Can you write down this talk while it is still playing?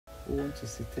We want to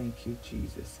say thank you,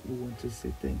 Jesus. We want to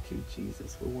say thank you,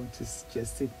 Jesus. We want to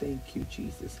just say thank you,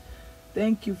 Jesus.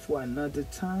 Thank you for another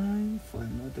time, for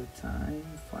another time,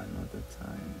 for another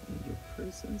time in your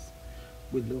presence.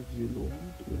 We love you, Lord.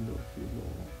 We love you,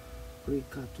 Lord.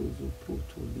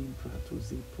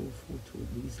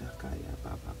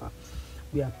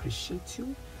 We appreciate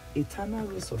you, eternal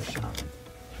Rose of Sharon.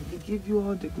 We give you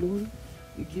all the glory.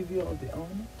 We give you all the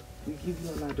honor. We give you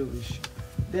all adoration.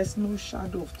 There's no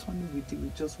shadow of turning with you.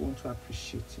 We just want to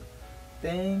appreciate you.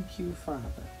 Thank you,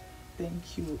 Father.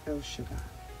 Thank you, El Shaddai.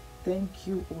 Thank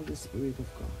you, Holy Spirit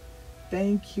of God.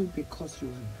 Thank you because you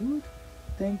are good.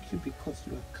 Thank you because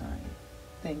you are kind.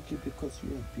 Thank you because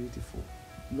you are beautiful.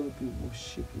 Lord, we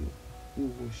worship you. We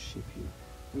worship you.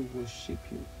 We worship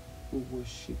you. We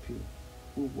worship you.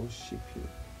 We worship you.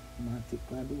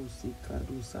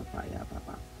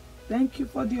 Thank you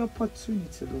for the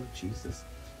opportunity, Lord Jesus.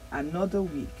 Another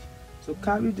week to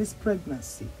carry this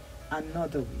pregnancy.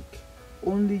 Another week.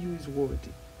 Only you is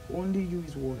worthy. Only you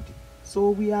is worthy. So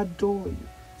we adore you.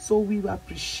 So we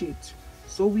appreciate you.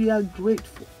 So we are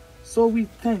grateful. So we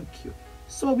thank you.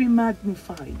 So we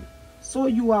magnify you. So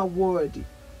you are worthy.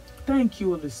 Thank you,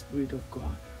 Holy Spirit of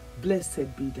God.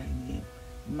 Blessed be thy name.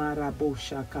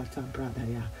 Marabosha kata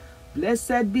bradaya.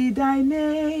 Blessed be thy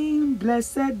name.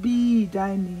 Blessed be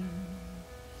thy name.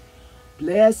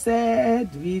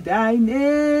 Blessed be thy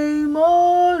name,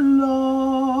 O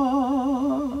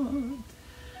Lord.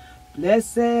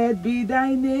 Blessed be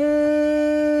thy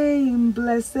name.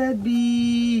 Blessed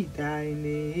be thy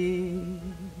name.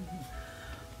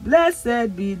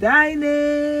 Blessed be thy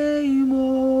name,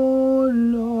 O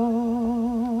Lord.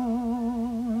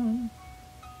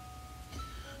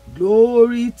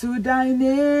 Glory to thy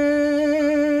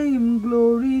name,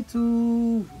 glory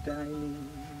to thy name,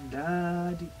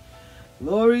 Daddy.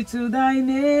 Glory to thy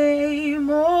name,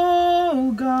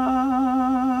 O God.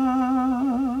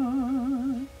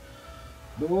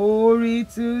 Glory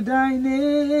to thy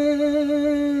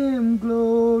name,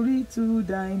 glory to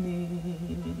thy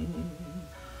name.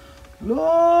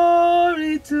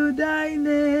 Glory to thy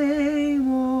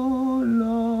name, O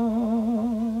Lord.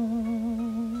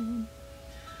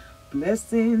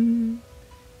 Blessing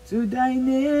to thy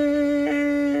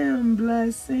name,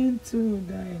 blessing to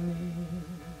thy name.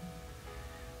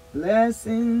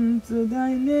 Blessing to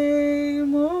thy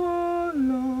name, O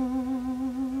Lord.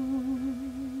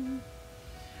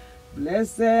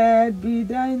 Blessed be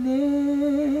thy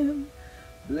name,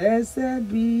 blessed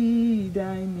be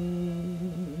thy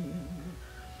name.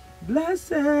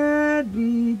 Blessed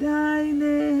be thy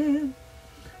name,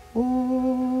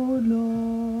 O Lord.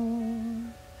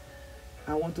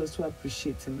 I want us to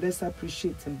appreciate him. Let's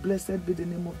appreciate him. Blessed be the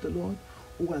name of the Lord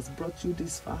who has brought you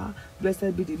this far.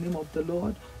 Blessed be the name of the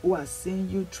Lord who has seen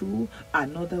you through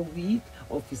another week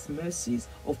of his mercies,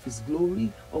 of his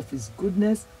glory, of his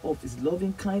goodness, of his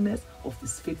loving kindness, of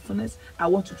his faithfulness. I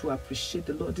want you to appreciate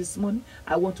the Lord this morning.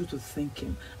 I want you to thank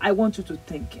him. I want you to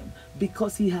thank him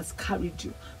because he has carried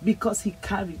you, because he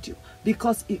carried you,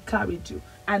 because he carried you.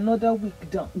 Another week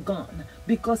gone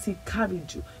because he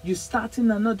carried you. You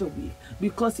starting another week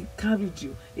because he carried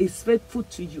you. He's faithful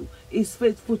to you. He's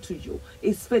faithful to you.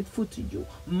 He's faithful to you.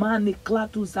 Mani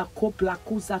klatu za kopla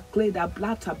kuza kleda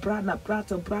blata brana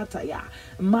brata brata ya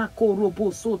mako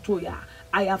robo soto ya.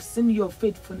 I have seen your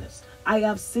faithfulness. I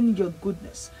have seen your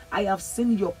goodness. I have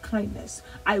seen your kindness.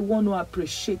 I want to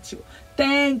appreciate you.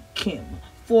 Thank him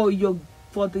for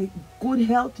the good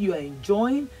health you are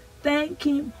enjoying. Thank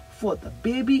him for the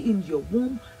baby in your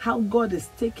womb, how God is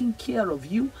taking care of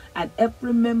you and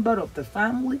every member of the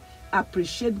family.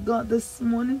 Appreciate God this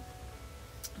morning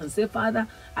and say, Father,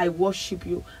 I worship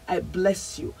you. I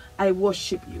bless you. I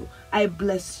worship you. I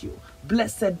bless you.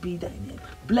 Blessed be thy name.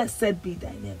 Blessed be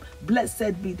thy name.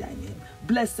 Blessed be thy name.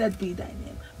 Blessed be thy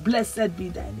name. Blessed be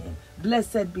thy name.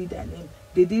 Blessed be thy name.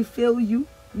 Did he fail you?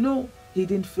 No, he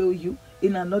didn't fail you.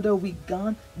 In another week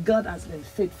gone, God has been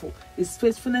faithful. His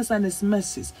faithfulness and his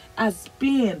mercies has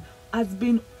been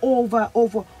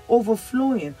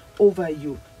overflowing over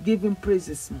you. Give him praise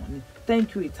this morning.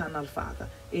 Thank you, eternal Father.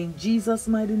 In Jesus'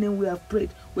 mighty name we have prayed.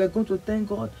 We're going to thank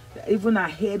God even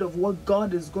ahead of what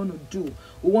God is going to do.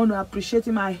 We want to appreciate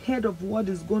him ahead of what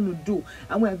he's going to do.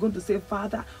 And we're going to say,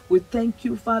 Father, we thank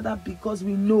you, Father, because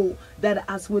we know that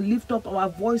as we lift up our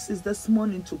voices this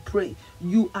morning to pray,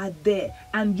 you are there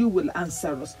and you will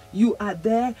answer us. You are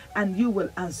there and you will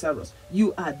answer us.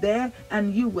 You are there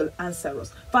and you will answer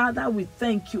us. Father, we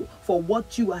thank you for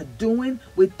what you are doing.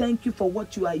 We thank you for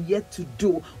what you are yet to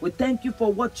do. We thank you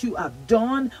for what you have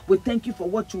done. done. We thank you for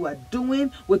what you are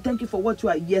doing. We thank you for what you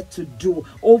are yet to do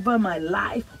over my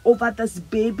life, over this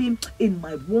baby in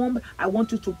my womb. I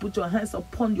want you to put your hands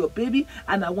upon your baby,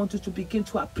 and I want you to begin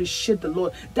to appreciate the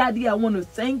Lord. Daddy, I want to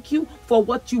thank you for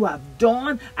what you have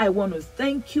done. I want to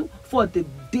thank you for the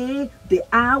day, the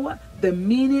hour, the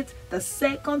minute, the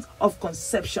seconds of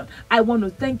conception. I want to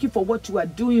thank you for what you are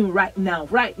doing right now,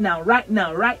 right now, right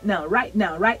now, right now, right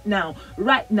now, right now,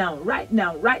 right now, right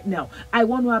now, right now. I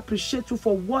want to appreciate you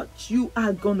for what you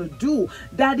are going to do.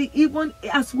 Daddy, even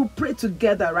as we pray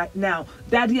together right now,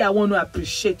 Daddy, I want to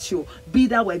appreciate you. Be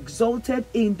thou exalted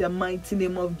in the mighty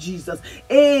name of Jesus.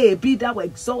 Hey, be thou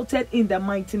exalted in the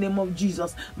mighty name of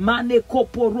Jesus. The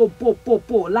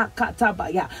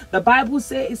Bible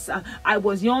says, I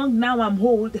was young, now I'm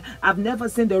old. I've never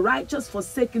seen the righteous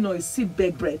forsaken or his seed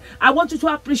beg bread. I want you to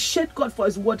appreciate God for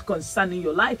his word concerning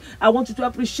your life. I want you to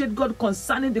appreciate God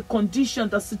concerning the condition,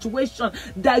 the situation,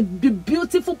 the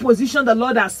beautiful position the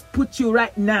Lord has put you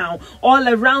right now. All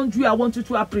around you, I want you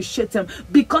to appreciate him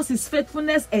because his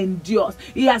faithfulness endures.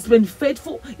 He has been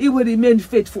faithful. He will remain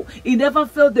faithful. He never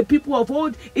failed the people of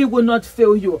old. He will not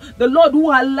fail you. The Lord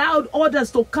who allowed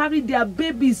others to carry their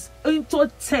babies into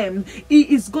term, he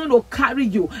is going to carry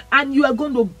you, and you are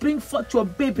going to bring forth your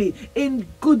baby in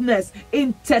goodness,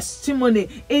 in testimony,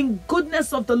 in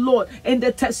goodness of the Lord, in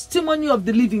the testimony of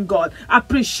the living God.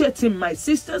 Appreciate him, my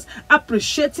sisters.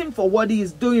 Appreciate him for what he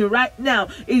is doing right now.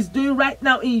 He's doing right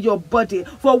now in your body,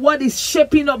 for what is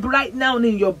shaping up right now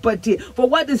in your body, for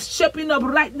what is shaping up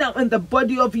right now in the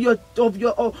body of your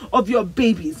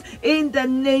babies. In the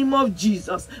name of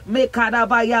Jesus.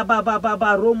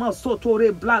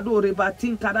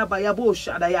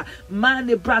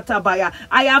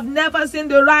 I have never seen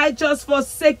the righteous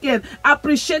forsaken.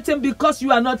 Appreciate him because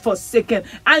you are not forsaken,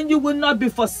 and you will not be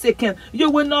forsaken. You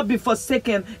will not be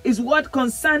forsaken. His word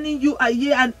concerning you are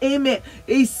yea and amen.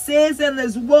 He says in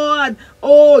his word,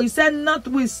 he said,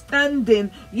 notwithstanding,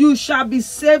 you shall be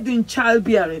saved in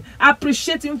childbearing.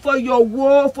 Appreciate him for your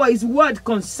word, for his word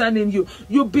concerning you.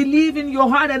 You believe in your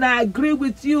heart, and I agree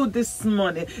with you this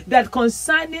morning that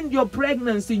concerning your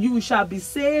pregnancy, you shall be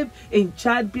saved in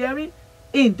childbearing.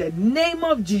 In the name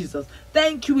of Jesus.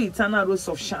 Thank you, Eternal Rose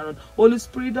of Sharon. Holy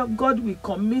Spirit of God, we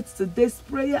commit today's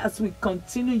prayer as we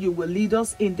continue. You will lead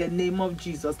us in the name of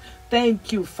Jesus.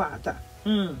 Thank you, Father.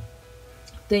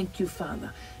 Thank you,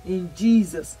 Father. In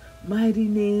Jesus' mighty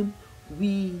name,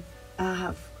 we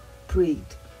have prayed.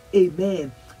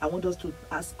 Amen. I want us to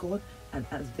ask God, and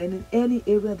then in any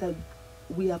area that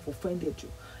we have offended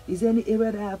you, is there any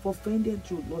area that I have offended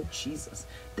you, Lord Jesus,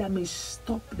 that may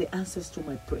stop the answers to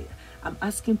my prayer? I'm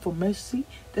asking for mercy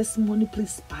this morning.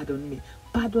 Please pardon me.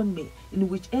 Pardon me in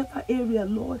whichever area,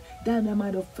 Lord, that I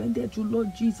might have offended you,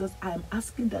 Lord Jesus. I am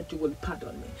asking that you will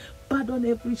pardon me. Pardon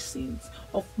every sin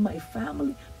of my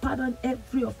family. Pardon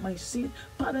every of my sin.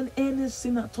 Pardon any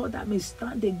sin at all that may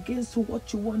stand against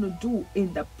what you want to do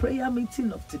in the prayer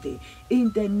meeting of today.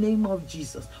 In the name of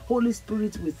Jesus. Holy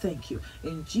Spirit, we thank you.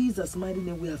 In Jesus' mighty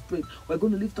name we have prayed. We're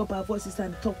going to lift up our voices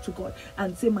and talk to God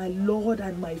and say, my Lord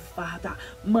and my Father,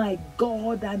 my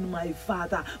God and my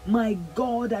Father, my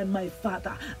God and my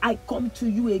Father, I come to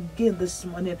you again this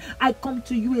morning. I come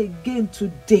to you again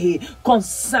today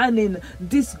concerning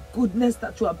this goodness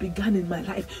that you have begun in my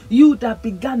life. You that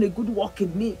began a good work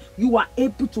in me, you are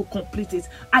able to complete it.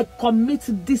 I commit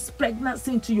this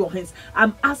pregnancy into your hands.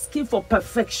 I'm asking for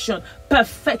perfection,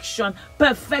 perfection,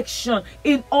 perfection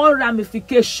in all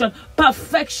ramification,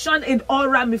 perfection in all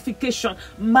ramification.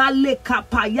 Maleka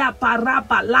paya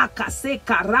parabalaka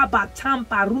seka raba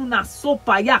tamparuna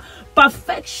sopaya.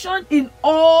 Perfection in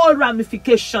all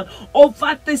ramification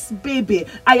over this baby.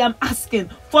 I am asking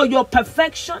for your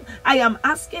perfection. I am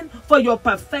asking for your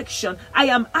perfection. I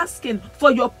am asking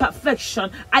for your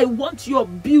perfection. I want your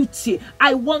beauty.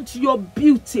 I want your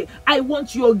beauty. I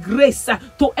want your grace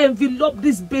to envelop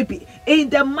this baby in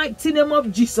the mighty name of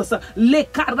Jesus. Le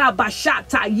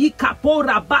karabashata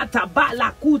yikapora bata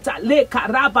balakuta le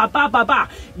karabababa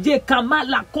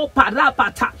yekamala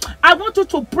koparabata. I want you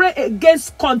to pray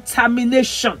against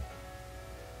contamination.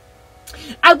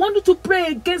 I want you to pray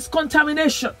against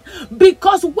contamination,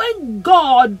 because when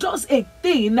God does a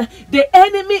thing, the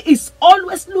enemy is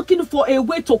always looking for a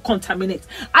way to contaminate.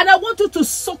 And I want you to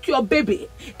soak your baby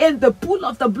in the pool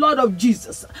of the blood of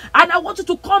Jesus. And I want you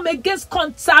to come against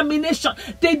contamination.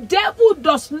 The devil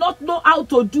does not know how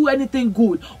to do anything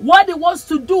good. What he wants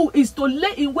to do is to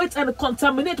lay in wait and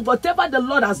contaminate whatever the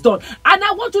Lord has done. And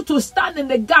I want you to stand in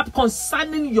the gap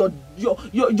concerning your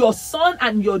son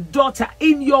and your daughter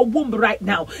in your womb right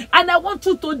now. And I want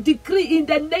you to decree in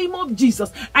the name of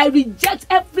Jesus, I reject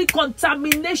every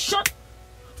contamination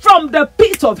from the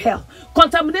pit of hell.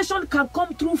 Contamination can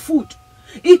come through food.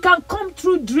 It can come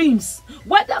through dreams,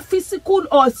 whether physical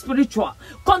or spiritual.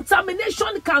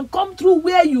 Contamination can come through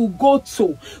where you go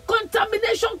to.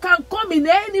 Contamination can come in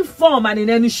any form and in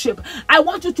any shape. I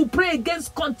want you to pray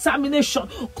against contamination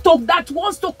that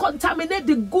wants to contaminate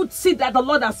the good seed that the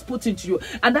Lord has put into you.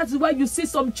 And that's why you see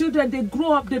some children, they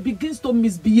grow up, they begin to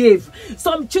misbehave.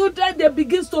 Some children, they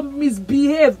begin to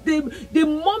misbehave. The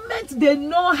moment they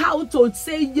know how to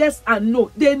say yes and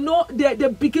no, they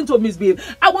begin to misbehave.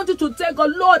 I want you to tell God,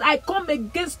 Lord, I come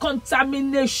against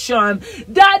contamination.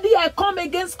 Daddy, I come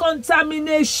against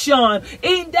contamination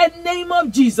in the name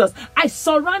of Jesus. I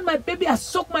surround my baby, I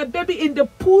soak my baby in the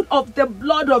pool of the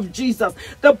blood of Jesus.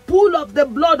 The pool of the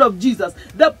blood of Jesus.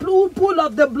 The pool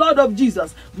of the blood of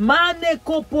Jesus. Mane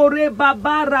kopore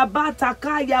baba rabata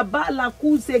kaya bala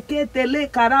kuse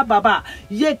ketele karababa.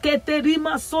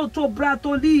 Yeketerima soto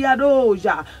bratoli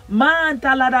yadoja.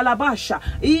 Manta la dalabasha.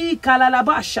 I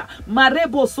kalalabasha.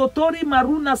 Marebo sotori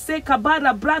maruna seka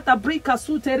bara brata brika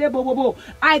suterebo bobo.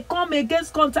 I come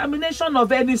against contamination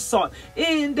of any sort.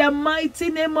 In the mighty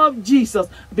name of Jesus.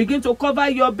 Begin to cover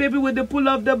your baby with the pool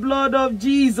of the blood of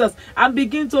Jesus. And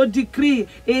begin to decree,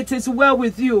 it is well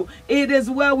with you. It is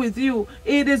well with you.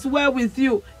 It is well with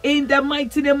you. In the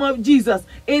mighty name of Jesus.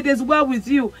 It is well with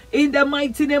you. In the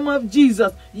mighty name of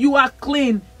Jesus. You are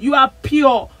clean. You are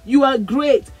pure. You are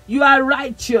great. You are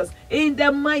righteous. In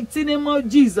the mighty name of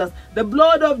Jesus. The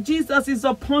blood of Jesus is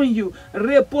upon you.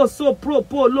 Reposo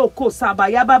propo loko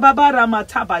sabaya bababara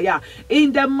matabaya.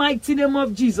 In the mighty name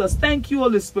of Jesus. Thank you,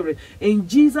 Holy Spirit. In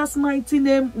Jesus' mighty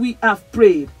name we have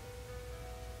prayed.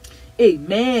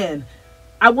 Amen.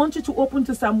 I want you to open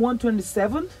to Psalm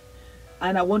 127.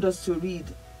 And I want us to read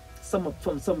some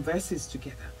verses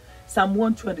together. Psalm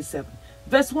 127.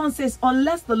 Verse 1 says,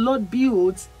 unless the Lord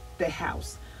builds the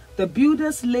house, the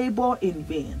builders labor in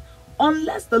vain.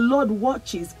 Unless the Lord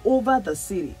watches over the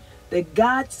city, the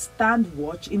guards stand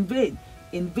watch in vain.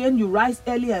 In vain you rise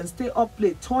early and stay up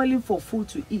late, toiling for food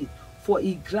to eat, for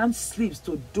he grants sleeps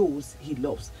to those he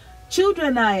loves.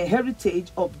 Children are a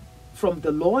heritage from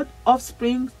the Lord,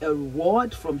 offspring a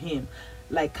reward from him.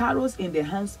 Like arrows in the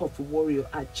hands of a warrior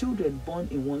are children born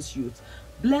in one's youth.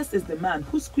 Blessed is the man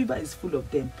whose quiver is full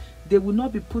of them. They will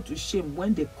not be put to shame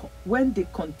when they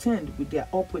contend with their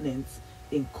opponents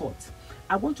in court.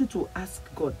 I want you to ask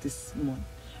God this morning,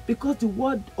 because the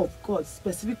word of God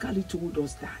specifically told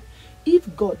us that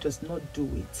if God does not do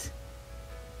it,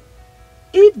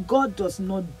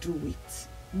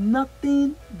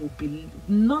 nothing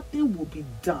will be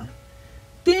done.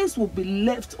 Things will be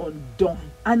left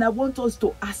undone. And I want us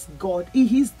to ask God.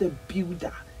 He is the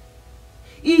builder.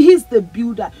 He is the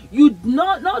builder.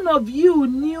 None of you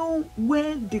knew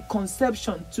when the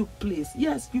conception took place.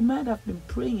 Yes, you might have been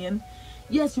praying.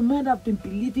 Yes, you might have been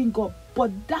believing God.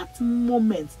 But that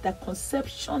moment, that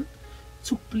conception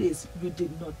took place, you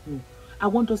did not know. I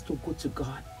want us to go to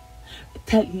God.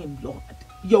 Tell him, Lord,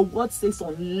 your word says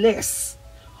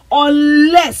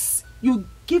unless you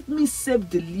give me safe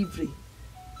delivery,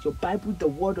 your Bible, the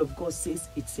word of God says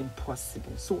it's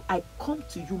impossible. So I come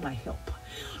to you, my help.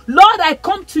 Lord, I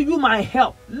come to you, my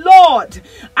help. Lord,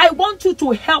 I want you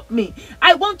to help me.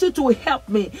 I want you to help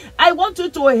me. I want you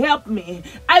to help me.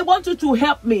 I want you to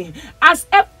help me. As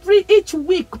each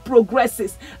week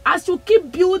progresses, as you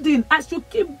keep building,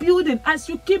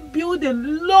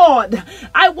 Lord,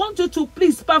 I want you to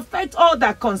please perfect all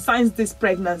that concerns this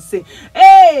pregnancy.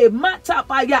 Hey,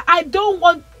 Matabaya, I don't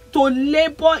want to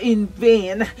labor in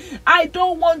vain. I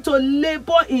don't want to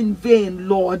labor in vain,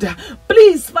 Lord.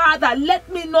 Please, Father, let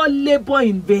me not labor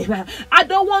in vain. I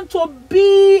don't want to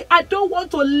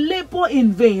labor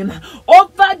in vain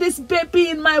over this baby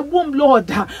in my womb, Lord.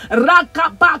 There are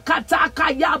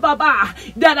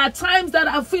times that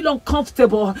I feel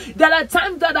uncomfortable. There are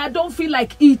times that I don't feel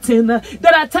like eating.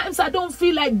 There are times I don't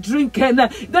feel like drinking.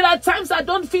 There are times I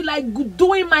don't feel like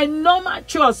doing my normal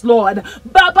chores, Lord.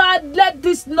 Baba, let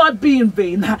this not be in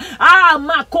vain. Daddy,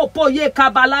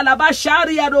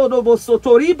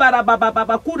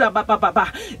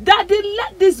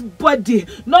 let this body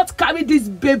not carry this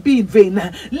baby in vain.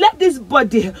 Let this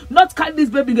body not carry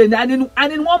this baby in vain.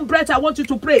 And in one breath, I want you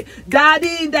to pray,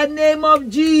 Daddy, in the name of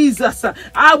Jesus,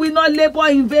 I will not labor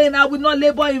in vain. I will not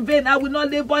labor in vain. I will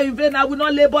not labor in vain. I will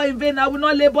not labor in vain. I will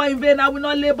not labor in vain. I will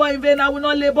not labor in vain. I will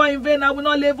not labor in vain. I will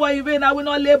not labor in vain. I will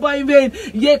not labor in vain.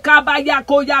 Yekaba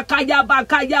yako yakayaba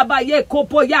kayaba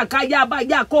yekopo yakayaba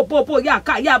yakopopo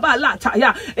yakayaba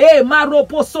lataya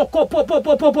maropo soko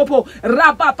popo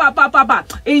raba papa.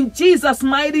 In Jesus'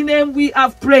 mighty name we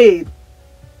have prayed.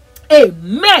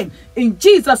 Amen. In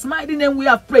Jesus' mighty name we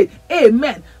have prayed.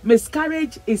 Amen.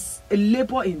 Miscarriage is a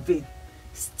labor in vain.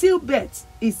 Stillbirth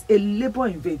is a labor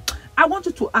in vain. I want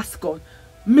you to ask God,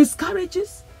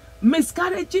 miscarriages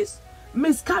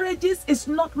is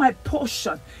not my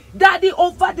portion. Daddy,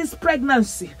 over this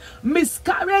pregnancy,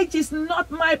 miscarriage is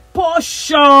not my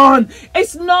portion.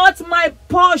 It's not my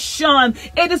portion.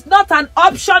 It is not an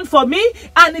option for me,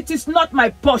 and it is not my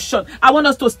portion. I want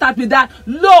us to start with that.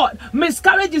 Lord,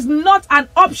 miscarriage is not an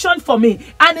option for me,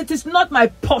 and it is not my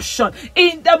portion.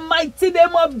 In the mighty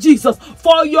name of Jesus,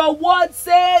 for your word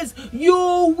says,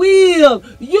 you will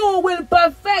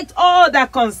perfect all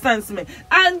that concerns me.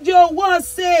 And your word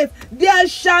says, there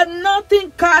shall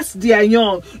nothing cast their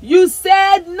young. You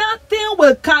said nothing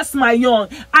will cast my young.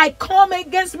 I come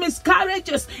against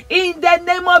miscarriages in the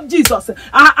name of Jesus.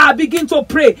 I begin to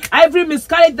pray. Every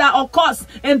miscarriage that occurs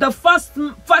in the first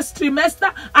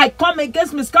trimester, I come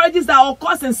against miscarriages that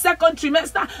occurs in second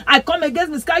trimester. I come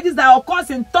against miscarriages that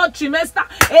occurs in third trimester.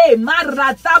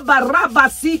 Marata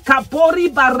barabasi kapori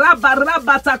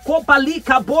barabarabata kopali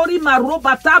kabori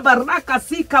marobata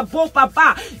barakasi kabo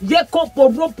papa yeko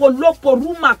poropo lopo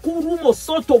ruma kurumo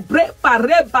soto bre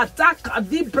pare bataka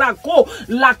di brako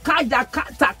lakaya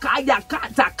kata kaya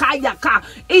kata kaya ka.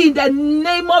 In the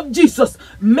name of Jesus,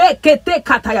 make it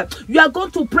kataya. You are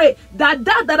going to pray that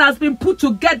has been put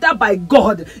together by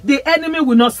God, the enemy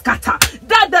will not scatter.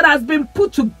 That has been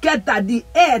put together, the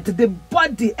earth, the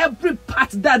body, every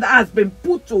part that has been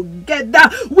put together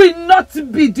will not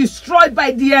be destroyed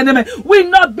by the enemy. Will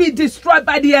not be destroyed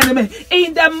by the enemy.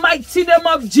 In the mighty name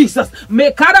of Jesus.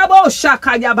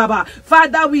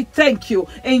 Father, we thank you.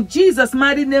 In Jesus'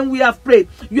 mighty name we have prayed.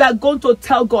 You are going to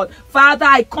tell God, Father,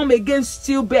 I come against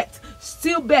stillbirth.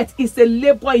 Stillbirth is a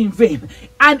labor in vain,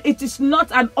 and it is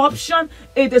not an option.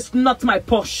 It is not my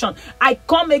portion. I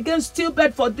come against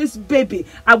stillbirth for this baby.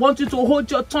 I want you to hold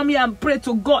your tummy and pray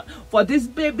to God for this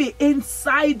baby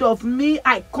inside of me.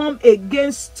 I come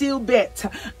against stillbirth.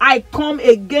 I come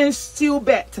against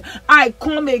stillbirth. I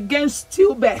come against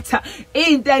stillbirth.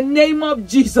 In the name of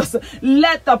Jesus,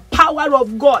 let the power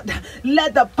of God,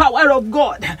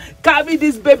 carry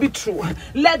this baby through.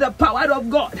 Let the power of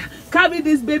God carry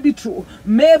this baby through.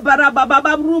 Me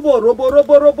barababa rubo robo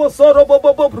robo robo so robo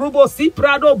bobo rubo si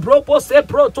prado bropo se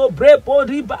proto brepo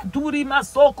riba duri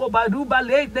masoko baruba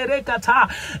le derekata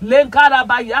lenkara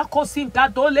bayako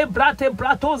sinkato le brate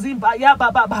brato zimbaya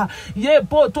baba ye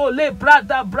poto le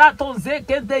brada brato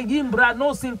zeke de yimbra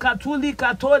no sinkatuli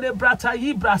kato le brata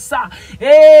yibrasa.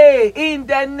 Hey, in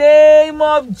the name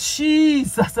of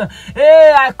Jesus.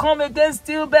 Hey, I come against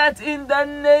stillbirth in the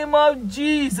name of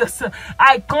Jesus.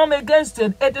 I come against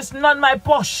it. It is not my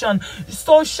portion.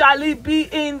 So shall it be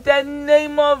in the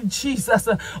name of Jesus.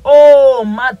 Oh,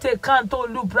 mate canto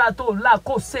lubrato la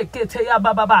kosekete ya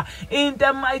baba. In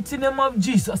the mighty name of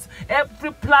Jesus,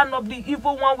 every plan of the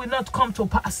evil one will not come to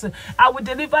pass. I will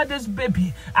deliver this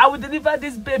baby. I will deliver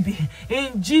this baby.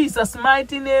 In Jesus'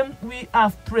 mighty name we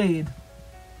have prayed.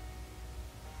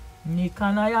 In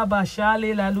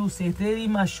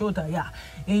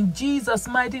Jesus'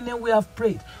 mighty name we have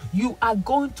prayed. You are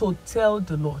going to tell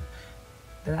the Lord,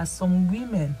 there are some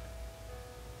women,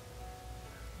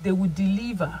 they will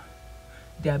deliver,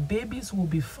 their babies will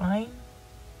be fine,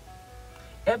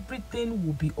 everything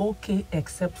will be okay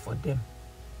except for them.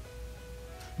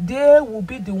 They will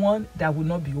be the one that will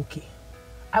not be okay.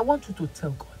 I want you to tell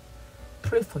God,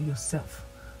 pray for yourself.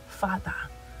 Father,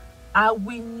 I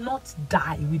will not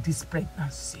die with this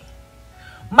pregnancy.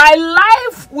 My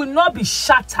life will not be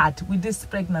shattered with this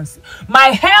pregnancy.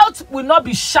 My health will not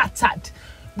be shattered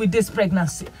with this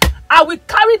pregnancy. I will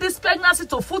carry this pregnancy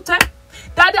to full term.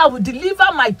 Daddy, I will deliver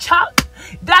my child.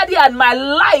 Daddy, and my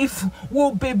life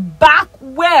will be back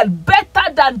well,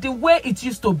 better than the way it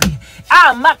used to be.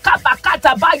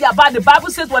 The Bible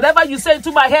says, whatever you say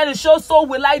to my head and show, so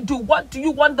will I do. What do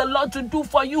you want the Lord to do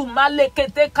for you?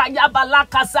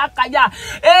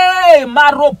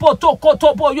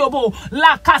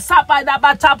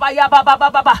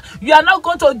 You are not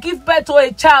going to give birth to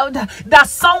a child that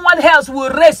someone else will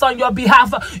raise on your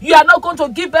behalf. You are not going to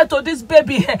give birth to this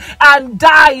baby and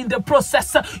die in the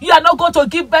process. You are not going to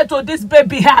give birth to this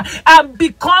baby and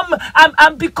become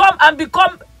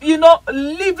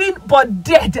living but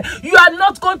dead. You are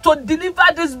not going to deliver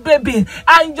this baby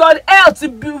and your health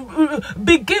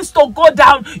begins to go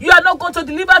down. You are not going to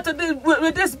deliver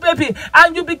with this baby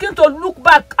and you begin to look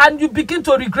back and you begin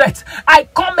to regret. I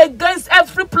come against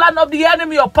every plan plan of the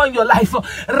enemy upon your life.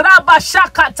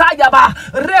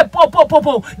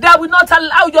 That will not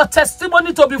allow your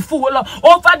testimony to be full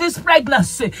over this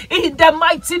pregnancy. In the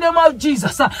mighty name of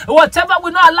Jesus. Whatever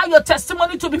will not allow your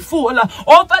testimony to be full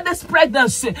over this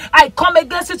pregnancy, I come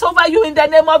against it over you in the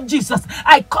name of Jesus.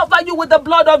 I cover you with the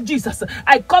blood of Jesus.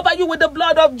 I cover you with the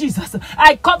blood of Jesus.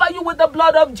 I cover you with the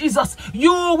blood of Jesus.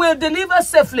 You will deliver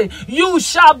safely. You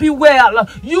shall be well.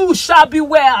 You shall be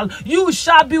well. You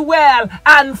shall be well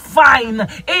and fine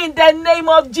in the name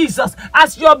of Jesus.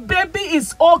 As your baby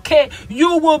is okay,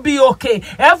 you will be okay.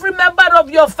 Every member of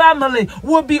your family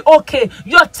will be okay.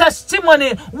 Your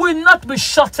testimony will not be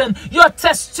shortened. Your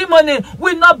testimony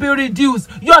will not be reduced.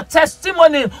 Your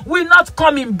testimony will not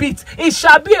come in bits. It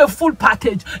shall be a full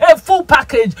package. A full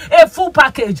package. A full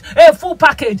package. A full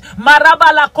package.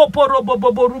 Marabala koporo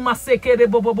bobo ruma sekere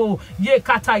bobo ye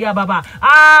kata ya baba.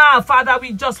 Father,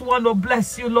 we just want to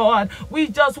bless you, Lord. We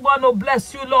just want to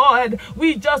bless you, Lord.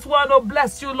 We just want to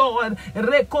bless you, Lord.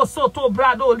 Reko soto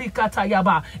brado likata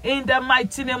yaba. In the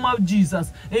mighty name of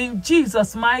Jesus. In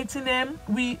Jesus' mighty name,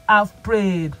 we have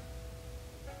prayed.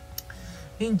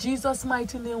 In Jesus'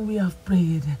 mighty name, we have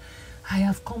prayed. I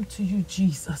have come to you,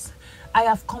 Jesus. I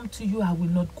have come to you, I will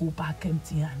not go back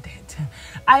empty-handed.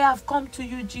 I have come to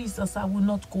you, Jesus, I will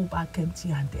not go back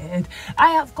empty-handed. I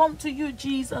have come to you,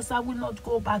 Jesus, I will not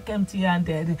go back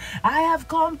empty-handed. I have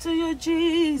come to you,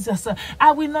 Jesus,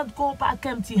 I will not go back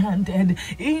empty-handed.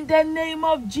 In the name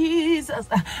of Jesus,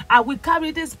 I will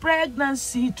carry this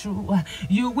pregnancy through.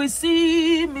 You will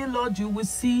see me, Lord, you will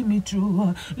see me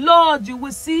through. Lord, you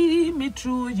will see me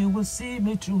through, you will see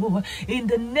me through. In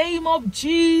the name of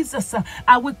Jesus,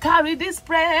 I will carry this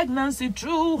pregnancy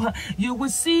through. You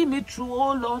will see me through,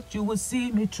 oh Lord, you will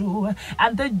see me through.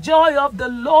 And the joy of the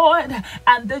Lord,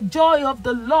 and the joy of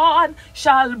the Lord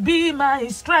shall be my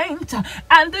strength.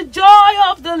 And the joy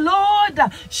of the Lord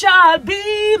shall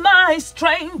be my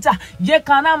strength.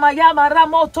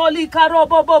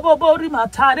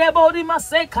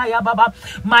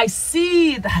 My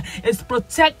seed is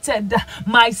protected.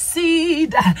 My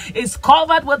seed is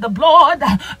covered with the blood.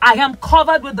 I am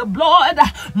covered with the blood.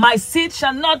 My seed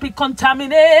shall not be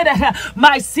contaminated.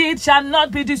 My seed shall not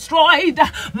be destroyed.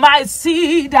 My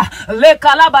seed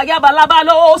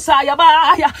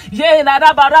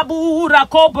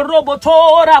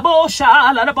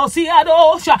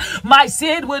my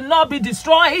seed will not be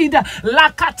destroyed.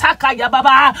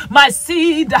 My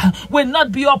seed will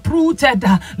not be uprooted.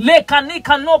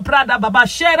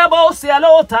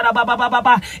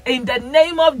 In the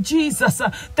name of Jesus,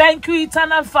 thank you,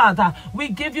 eternal Father. We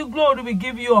give you glory, we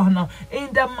give you honor.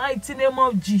 In the mighty name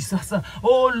of Jesus.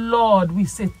 Oh Lord, we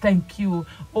say thank you.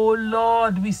 Oh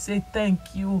Lord, we say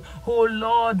thank you. Oh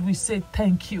Lord, we say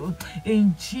thank you.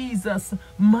 In Jesus'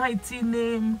 mighty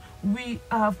name, we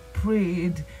have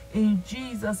prayed. In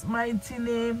Jesus' mighty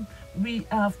name, we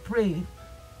have prayed.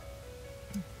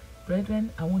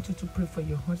 Brethren, I want you to pray for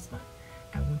your husband.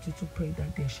 I want you to pray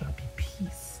that there shall be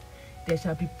peace. There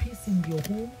shall be peace in your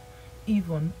home,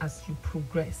 even as you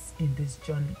progress in this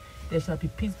journey. There shall be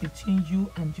peace between you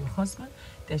and your husband.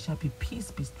 There shall be peace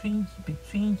between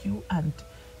you and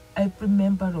every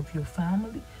member of your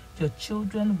family. Your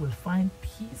children will find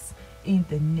peace in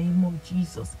the name of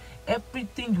Jesus.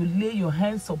 Everything you lay your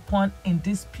hands upon in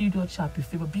this period shall be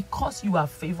favored, because you are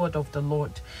favored of the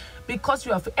Lord. Because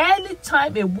you have,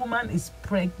 anytime a woman is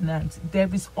pregnant, there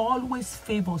is always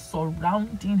favor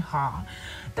surrounding her.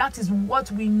 That is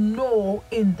what we know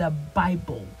in the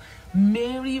Bible.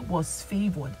 Mary was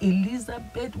favored.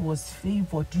 Elizabeth was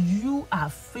favored. You are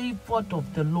favored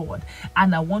of the Lord.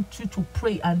 And I want you to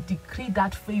pray and decree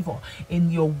that favor in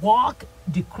your work.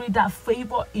 Decree that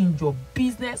favor in your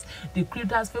business. Decree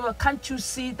that favor. Can't you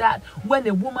see that when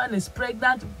a woman is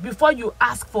pregnant, before you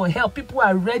ask for help, people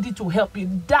are ready to help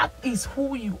you? That is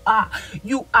who you are.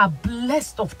 You are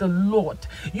blessed of the Lord.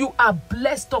 You are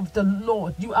blessed of the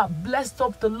Lord. You are blessed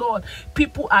of the Lord.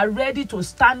 People are ready to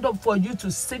stand up for you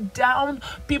to sit down.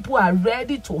 People are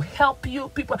ready to help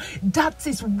you. That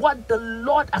is what the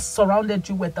Lord has surrounded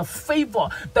you with. The favor,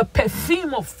 the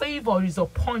perfume of favor is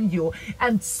upon you.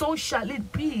 And so shall it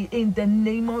be in the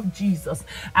name of Jesus.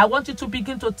 I want you to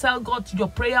begin to tell God your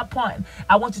prayer point.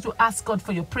 I want you to ask God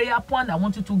for your prayer point. I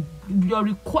want you to, your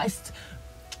request.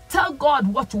 Tell God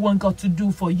what you want God to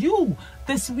do for you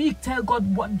this week. Tell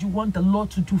God what you want the Lord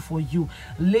to do for you.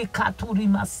 He can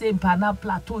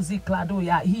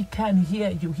hear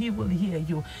you. He will hear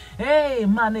you. Hey,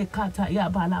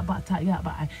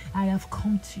 I have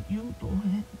come to you,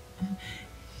 Lord.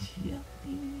 Hear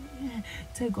me.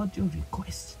 Tell God your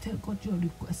request. Tell God your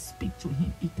request. Speak to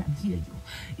him. He can hear you.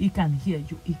 He can hear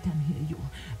you. He can hear you.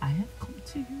 I have come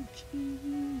to you,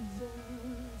 Jesus.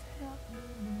 Help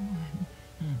me,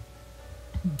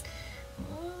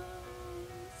 Lord.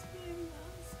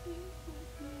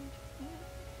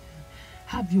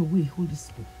 Have your way, Holy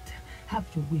Spirit. Have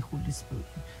your way, Holy Spirit.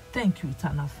 Thank you,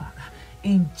 eternal Father.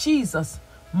 In Jesus'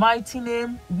 mighty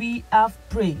name, we have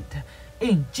prayed.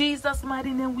 In Jesus'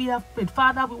 mighty name, we have prayed.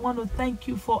 Father, we want to thank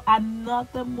you for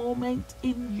another moment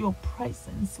in your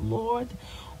presence, Lord.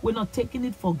 We're not taking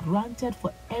it for granted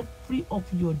for every of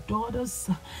your daughters,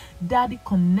 Daddy,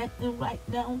 connecting right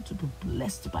now to be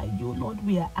blessed by you, Lord.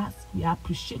 We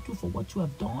appreciate you for what you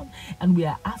have done, and we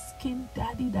are asking,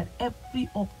 Daddy, that every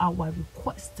of our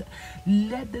requests,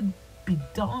 let it be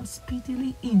done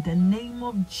speedily in the name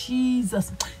of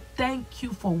Jesus. Thank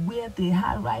you for where they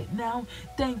are right now.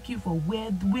 Thank you for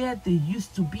where they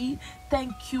used to be.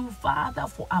 Thank you, Father,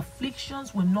 for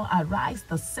afflictions will not arise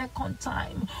the second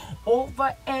time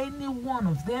over any one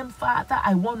of them. Father,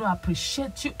 I want to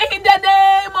appreciate you in the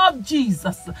name of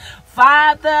Jesus.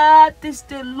 Father, this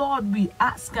day, Lord, we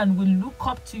ask and we look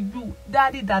up to you,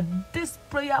 Daddy, that this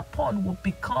prayer point will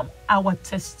become our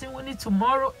testimony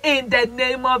tomorrow in the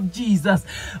name of Jesus.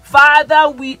 Father,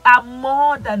 we are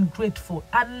more than grateful.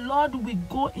 And Lord, we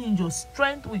go in your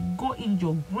strength, we go in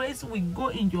your grace, we go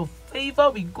in your favor,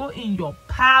 we go in your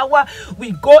power,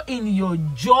 we go in your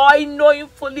joy, knowing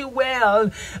fully well,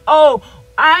 oh,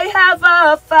 I have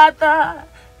a Father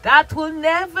that will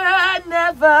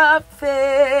never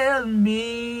fail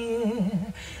me.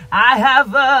 I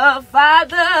have a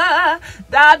Father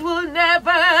that will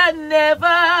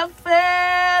never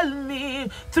fail me.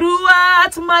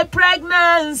 Throughout my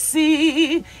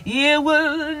pregnancy, He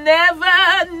will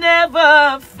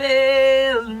never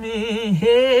fail me.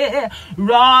 Hey,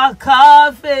 Rock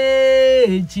of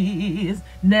Ages,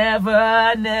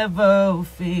 never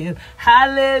fail.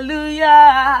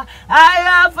 Hallelujah. I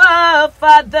have a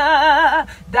Father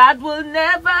that will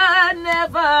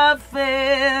never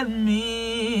fail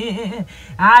me.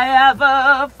 I have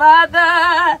a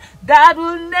Father that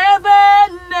will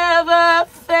never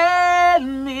fail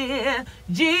me.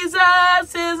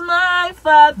 Jesus is my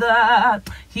Father.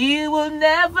 He will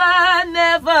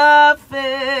never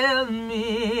fail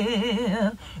me.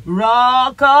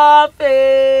 Rock of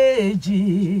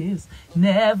Ages,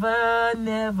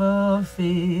 never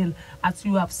fail. As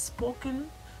you have spoken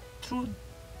through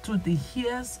to the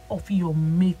ears of your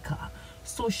Maker,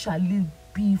 so shall it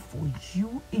be for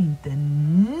you in the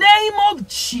name of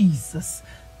Jesus.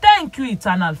 Thank you,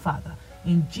 eternal Father.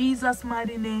 In Jesus'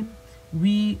 mighty name,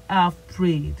 we have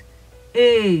prayed.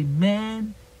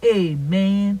 Amen,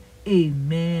 amen,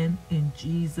 amen. In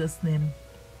Jesus' name,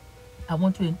 I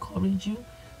want to encourage you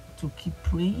to keep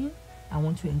praying. I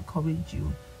want to encourage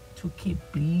you to keep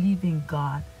believing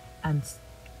God and,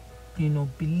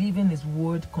 believing His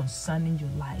word concerning your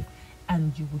life.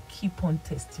 And you will keep on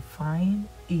testifying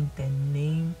in the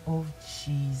name of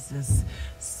Jesus.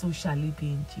 So shall it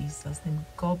be in Jesus' name.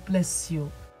 God bless you.